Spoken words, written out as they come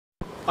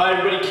Hi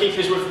everybody, Keith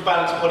is with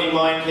Balanced Body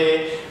Mind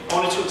here. I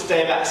want to talk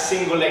today about a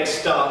single leg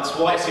stance,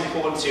 why it's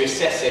important to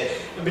assess it,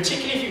 and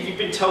particularly if you've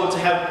been told to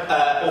have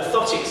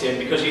orthotics in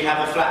because you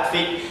have a flat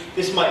feet,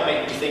 this might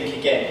make you think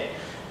again.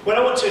 When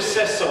I want to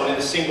assess someone in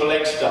a single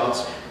leg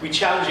stance, we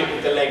challenge it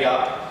with the leg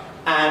up,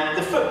 and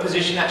the foot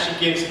position actually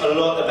gives a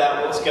lot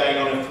about what's going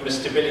on from a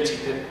stability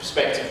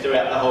perspective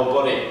throughout the whole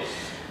body.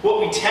 What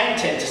we tend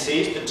to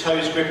see is the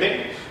toes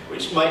gripping,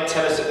 which might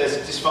tell us that there's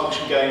a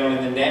dysfunction going on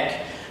in the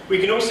neck. We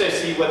can also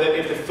see whether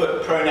if the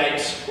foot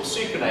pronates or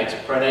supinates.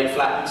 Pronate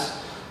flattens,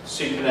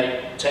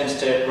 supinate tends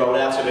to roll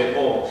out a bit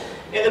more.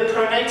 In the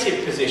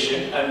pronated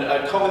position, and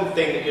a common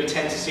thing that you'll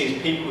tend to see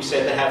is people who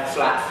say they have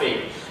flat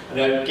feet and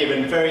are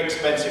given very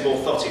expensive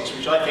orthotics,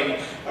 which I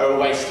think are a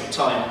waste of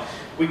time.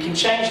 We can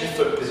change the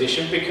foot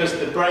position because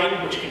the brain,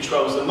 which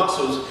controls the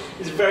muscles,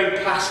 is very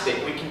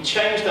plastic. We can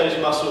change those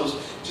muscles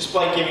just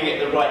by giving it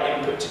the right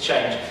input to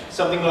change.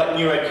 Something like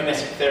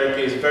neurokinetic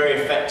therapy is very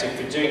effective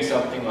for doing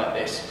something like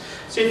this.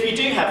 So if you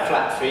do have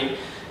flat feet,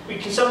 we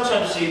can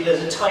sometimes see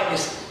there's a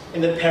tightness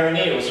in the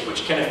perineals,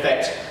 which can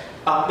affect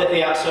up at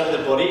the outside of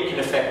the body. It can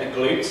affect the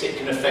glutes, it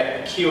can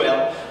affect the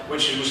QL,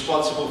 which is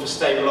responsible for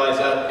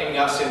stabilising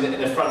us in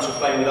the frontal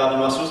plane with other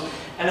muscles,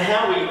 and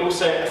how we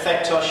also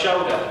affect our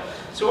shoulder.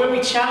 So when we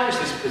challenge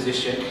this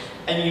position,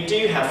 and you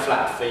do have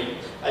flat feet,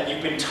 and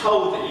you've been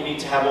told that you need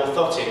to have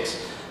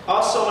orthotics,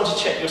 ask someone to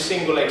check your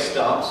single leg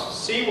stance,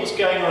 see what's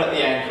going on at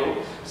the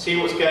ankle, see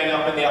what's going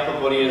up in the upper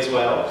body as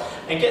well,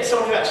 and get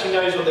someone who actually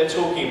knows what they're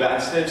talking about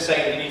instead of saying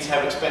that you need to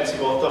have expensive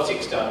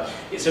orthotics done.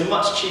 It's a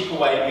much cheaper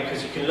way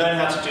because you can learn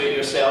how to do it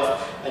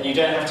yourself and you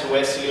don't have to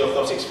wear silly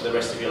orthotics for the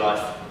rest of your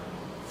life.